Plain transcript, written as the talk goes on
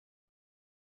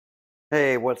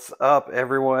Hey, what's up,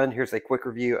 everyone? Here's a quick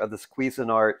review of this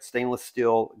Cuisinart stainless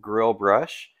steel grill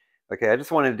brush. Okay, I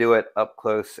just wanted to do it up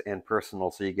close and personal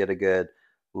so you get a good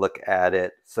look at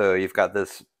it. So you've got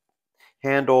this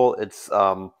handle. It's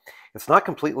not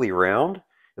completely round.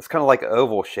 It's kind of like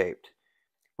oval shaped,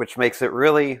 which makes it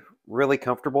really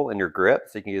comfortable in your grip,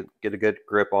 so you can get a good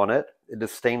grip on it. It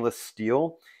is stainless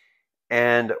steel,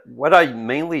 and what I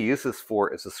mainly use this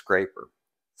for is a scraper.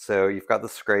 So you've got the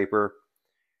scraper.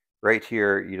 Right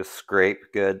here, you just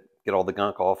scrape good, get all the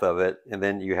gunk off of it, and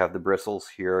then you have the bristles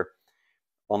here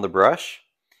on the brush.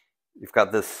 You've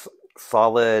got this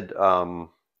solid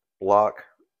block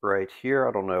right here.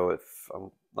 I don't know if I'm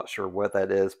not sure what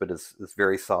that is, but it's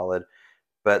very solid.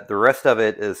 But the rest of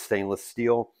it is stainless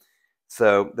steel.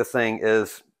 So this thing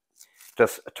is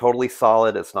just totally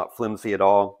solid. It's not flimsy at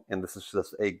all, and this is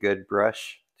just a good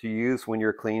brush to use when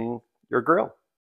you're cleaning your grill.